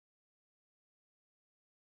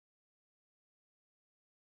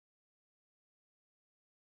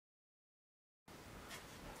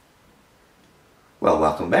Well,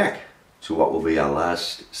 welcome back to what will be our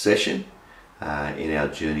last session in our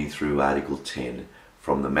journey through Article 10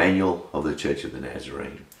 from the Manual of the Church of the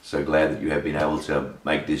Nazarene. So glad that you have been able to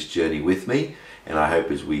make this journey with me, and I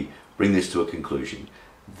hope as we bring this to a conclusion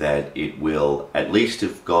that it will at least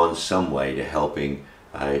have gone some way to helping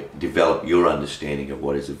develop your understanding of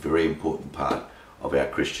what is a very important part of our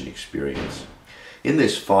Christian experience. In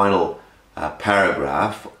this final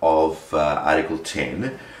paragraph of Article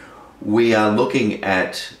 10, we are looking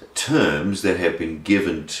at terms that have been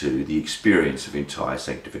given to the experience of entire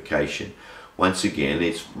sanctification. Once again,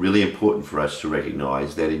 it's really important for us to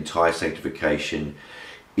recognize that entire sanctification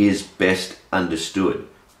is best understood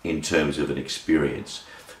in terms of an experience.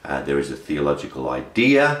 There is a theological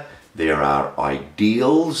idea, there are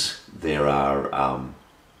ideals, there are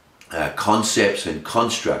concepts and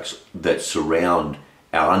constructs that surround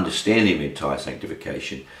our understanding of entire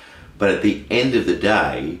sanctification. But at the end of the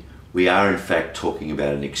day, we are in fact talking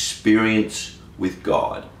about an experience with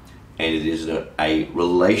God, and it is a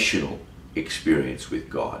relational experience with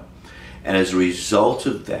God. And as a result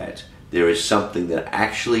of that, there is something that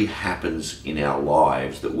actually happens in our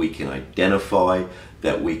lives that we can identify,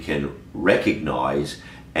 that we can recognize,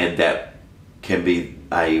 and that can be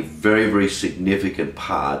a very, very significant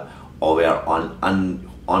part of our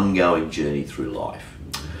ongoing journey through life.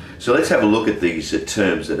 So let's have a look at these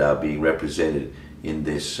terms that are being represented in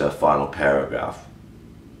this final paragraph.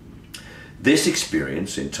 This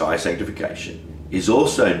experience, entire sanctification, is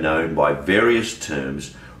also known by various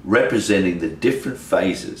terms representing the different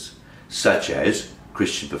phases, such as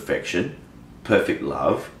Christian perfection, perfect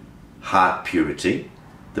love, heart purity,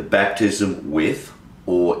 the baptism with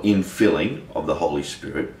or infilling of the Holy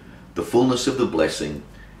Spirit, the fullness of the blessing,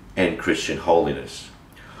 and Christian holiness.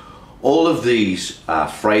 All of these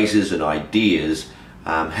phrases and ideas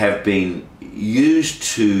have been used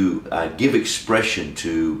to give expression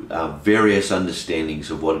to various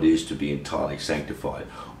understandings of what it is to be entirely sanctified.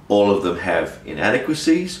 All of them have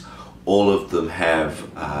inadequacies, all of them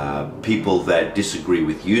have people that disagree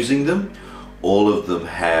with using them, all of them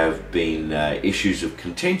have been issues of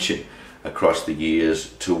contention across the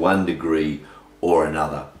years to one degree or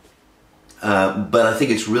another. But I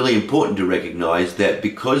think it's really important to recognize that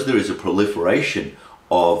because there is a proliferation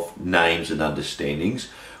of names and understandings,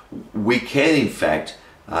 we can in fact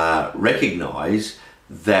recognize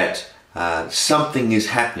that something is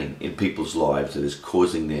happening in people's lives that is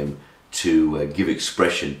causing them to give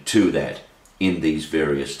expression to that in these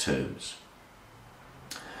various terms.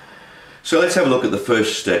 So let's have a look at the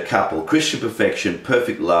first couple: Christian perfection,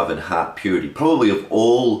 perfect love, and heart purity. Probably of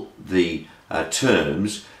all the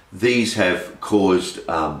terms, these have caused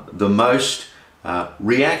the most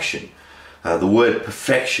reaction. The word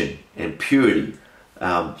perfection and purity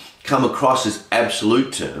come across as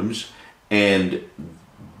absolute terms, and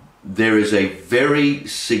there is a very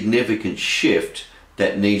significant shift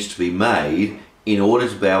that needs to be made in order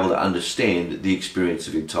to be able to understand the experience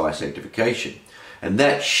of entire sanctification. And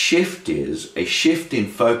that shift is a shift in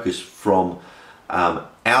focus from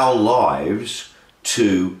our lives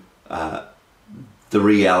to the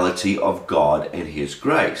reality of God and His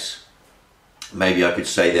grace. Maybe I could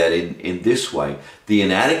say that in this way: the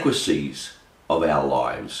inadequacies of our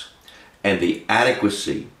lives and the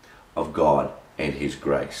adequacy of God and His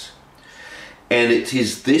grace. And it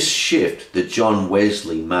is this shift that John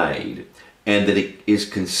Wesley made, and that it is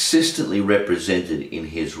consistently represented in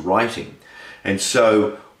his writing. And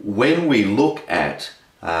so when we look at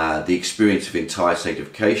the experience of entire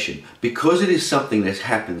sanctification, because it is something that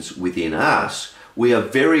happens within us, we are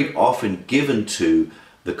very often given to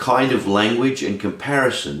the kind of language and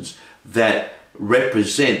comparisons that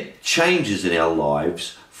represent changes in our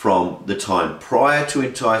lives from the time prior to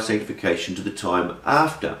entire sanctification to the time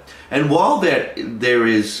after. And while there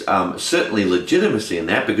is certainly legitimacy in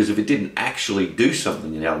that, because if it didn't actually do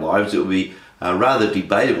something in our lives, it would be rather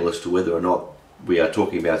debatable as to whether or not we are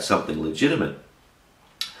talking about something legitimate.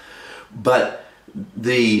 But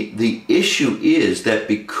the issue is that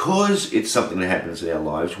because it's something that happens in our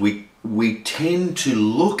lives, we tend to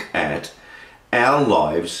look at our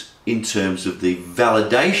lives in terms of the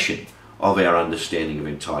validation of our understanding of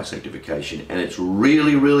entire sanctification. And it's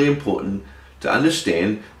really, really important to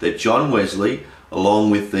understand that John Wesley,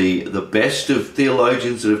 along with the best of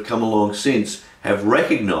theologians that have come along since, have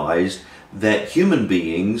recognized that human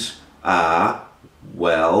beings are,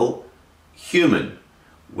 well, human.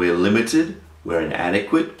 We're limited, we're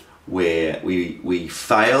inadequate, we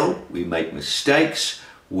fail, we make mistakes,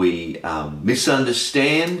 we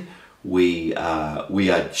misunderstand, we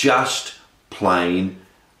are just plain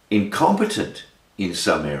incompetent in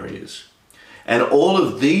some areas. And all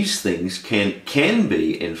of these things can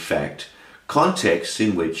be, in fact, contexts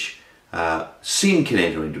in which sin can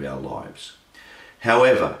enter into our lives.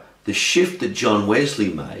 However, the shift that John Wesley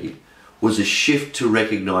made was a shift to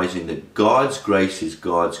recognizing that God's grace is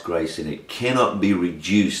God's grace and it cannot be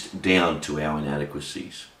reduced down to our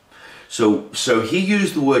inadequacies. So he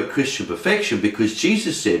used the word Christian perfection because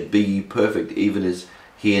Jesus said, "Be ye perfect, even as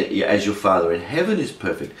your Father in heaven is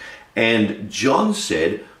perfect." And John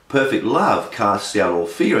said, "Perfect love casts out all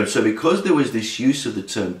fear." And so because there was this use of the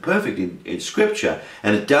term perfect in Scripture,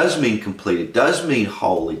 and it does mean complete, it does mean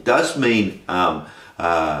whole, it does mean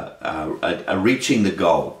reaching the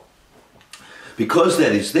goal. Because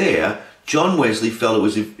that is there, John Wesley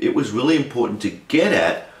felt it was really important to get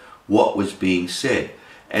at what was being said.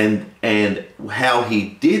 And how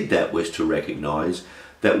he did that was to recognize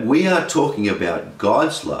that we are talking about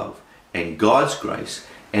God's love and God's grace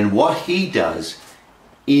and what he does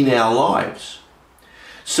in our lives.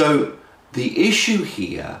 So the issue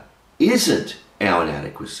here isn't our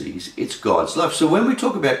inadequacies, it's God's love. So when we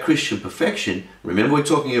talk about Christian perfection, remember we're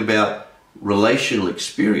talking about relational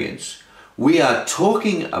experience. We are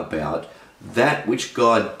talking about that which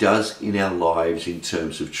God does in our lives in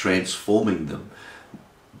terms of transforming them.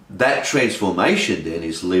 That transformation then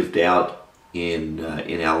is lived out in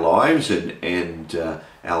our lives, and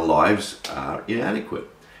our lives are inadequate.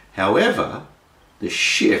 However, the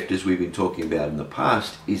shift, as we've been talking about in the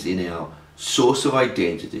past, is in our source of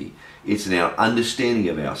identity. It's in our understanding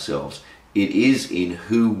of ourselves. It is in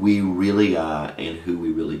who we really are and who we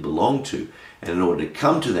really belong to. And in order to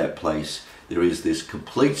come to that place, there is this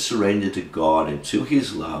complete surrender to God and to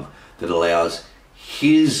his love that allows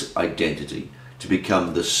his identity to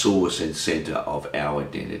become the source and center of our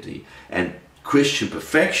identity. And Christian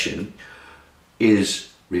perfection is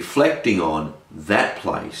reflecting on that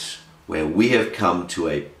place where we have come to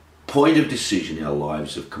a point of decision in our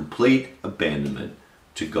lives of complete abandonment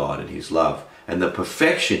to God and his love. And the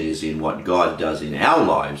perfection is in what God does in our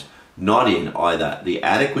lives, not in either the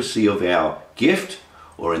adequacy of our gift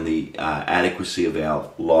or in the adequacy of our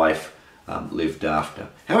life lived after.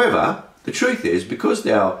 However, the truth is, because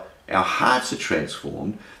our hearts are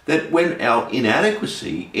transformed, that when our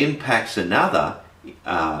inadequacy impacts another,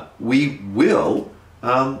 we will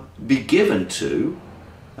be given to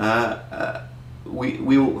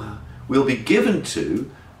we'll be given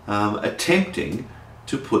to attempting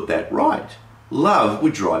to put that right. Love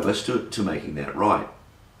would drive us to making that right.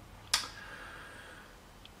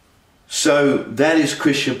 So that is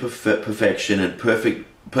Christian perfection, and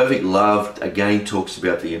perfect love again talks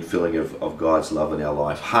about the infilling of God's love in our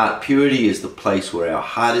life. Heart purity is the place where our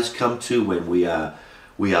heart has come to when we are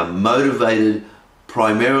motivated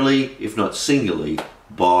primarily, if not singularly,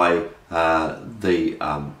 by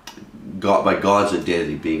God's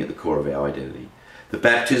identity being at the core of our identity. The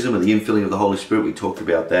baptism and the infilling of the Holy Spirit, we talked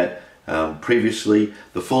about that previously.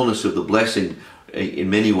 The fullness of the blessing in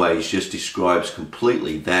many ways just describes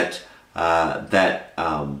completely that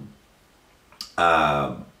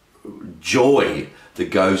joy that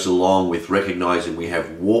goes along with recognizing we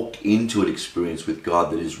have walked into an experience with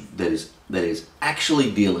God that is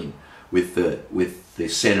actually dealing with the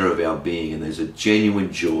center of our being, and there's a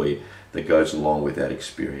genuine joy that goes along with that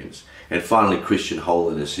experience. And finally, Christian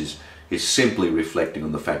holiness is simply reflecting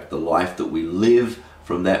on the fact that the life that we live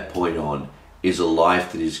from that point on is a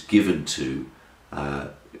life that is given to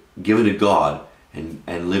God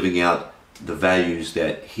and living out the values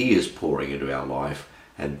that he is pouring into our life.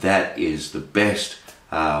 And that is the best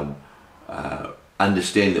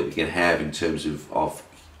understanding that we can have in terms of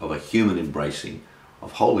a human embracing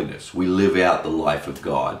of holiness. We live out the life of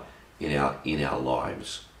God in our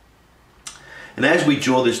lives. And as we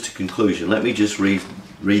draw this to conclusion, let me just read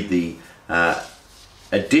the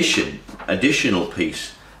additional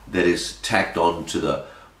piece that is tacked on to the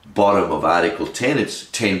bottom of Article 10. It's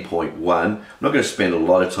 10.1. I'm not going to spend a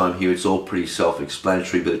lot of time here. It's all pretty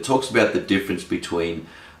self-explanatory, but it talks about the difference between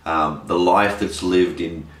the life that's lived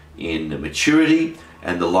in maturity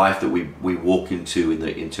and the life that we walk into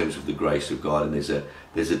in terms of the grace of God. And there's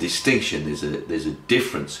a distinction, there's a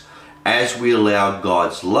difference. As we allow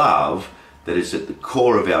God's love that is at the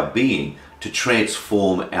core of our being to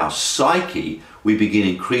transform our psyche, we begin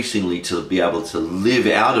increasingly to be able to live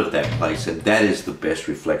out of that place, and that is the best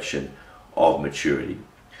reflection of maturity.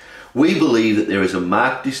 We believe that there is a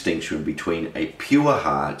marked distinction between a pure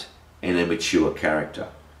heart and a mature character.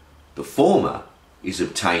 The former is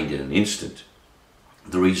obtained in an instant,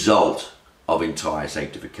 the result of entire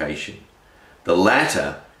sanctification. The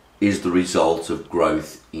latter is the result of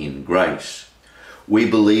growth in grace. We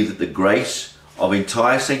believe that the grace of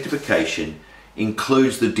entire sanctification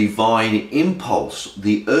includes the divine impulse,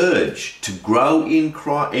 the urge to grow in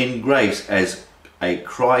grace as a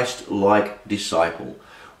Christ-like disciple.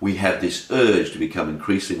 We have this urge to become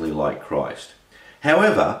increasingly like Christ.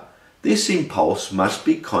 However, this impulse must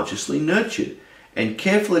be consciously nurtured and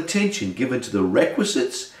careful attention given to the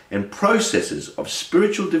requisites and processes of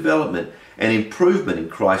spiritual development and improvement in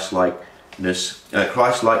Christ-likeness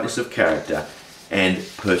of character and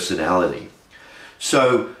personality.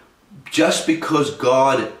 So, just because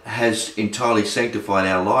God has entirely sanctified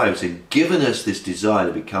our lives and given us this desire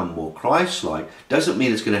to become more Christ-like doesn't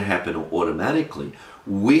mean it's going to happen automatically.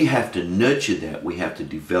 We have to nurture that. We have to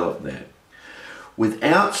develop that.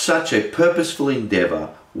 Without such a purposeful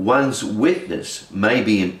endeavor, one's witness may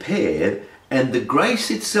be impaired and the grace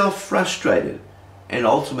itself frustrated and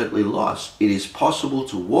ultimately lost. It is possible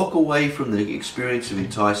to walk away from the experience of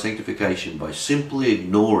entire sanctification by simply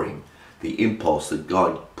ignoring the impulse that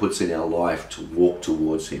God puts in our life to walk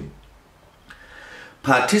towards Him.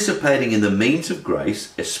 Participating in the means of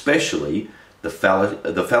grace, especially the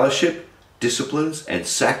fellowship, disciplines, and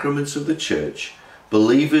sacraments of the church,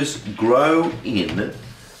 believers grow in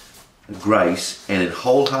grace and in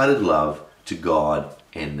wholehearted love to God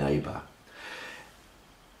and neighbour.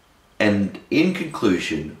 And in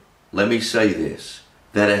conclusion, let me say this,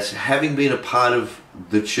 that as having been a part of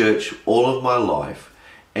the church all of my life,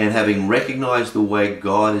 and having recognized the way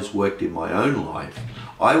God has worked in my own life,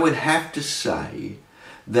 I would have to say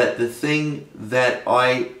that the thing that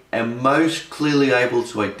I am most clearly able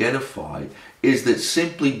to identify is that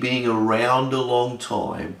simply being around a long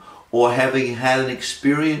time or having had an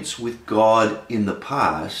experience with God in the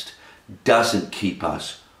past doesn't keep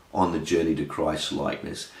us on the journey to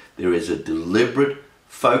Christ-likeness. There is a deliberate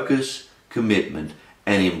focus, commitment,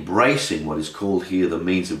 and embracing what is called here the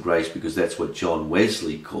means of grace, because that's what John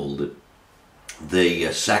Wesley called it,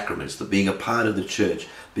 the sacraments, the being a part of the church,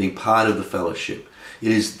 being part of the fellowship.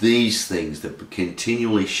 It is these things that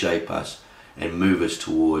continually shape us and move us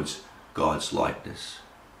towards God's likeness.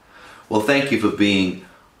 Well, thank you for being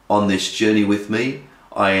on this journey with me.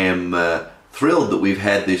 I am thrilled that we've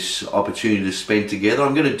had this opportunity to spend together.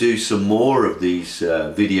 I'm going to do some more of these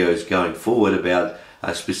videos going forward about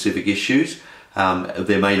specific issues.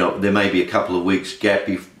 There may be a couple of weeks gap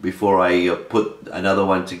before I put another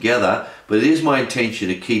one together, but it is my intention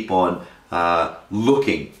to keep on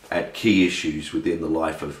looking at key issues within the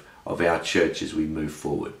life of our church as we move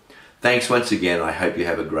forward. Thanks once again. I hope you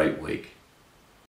have a great week.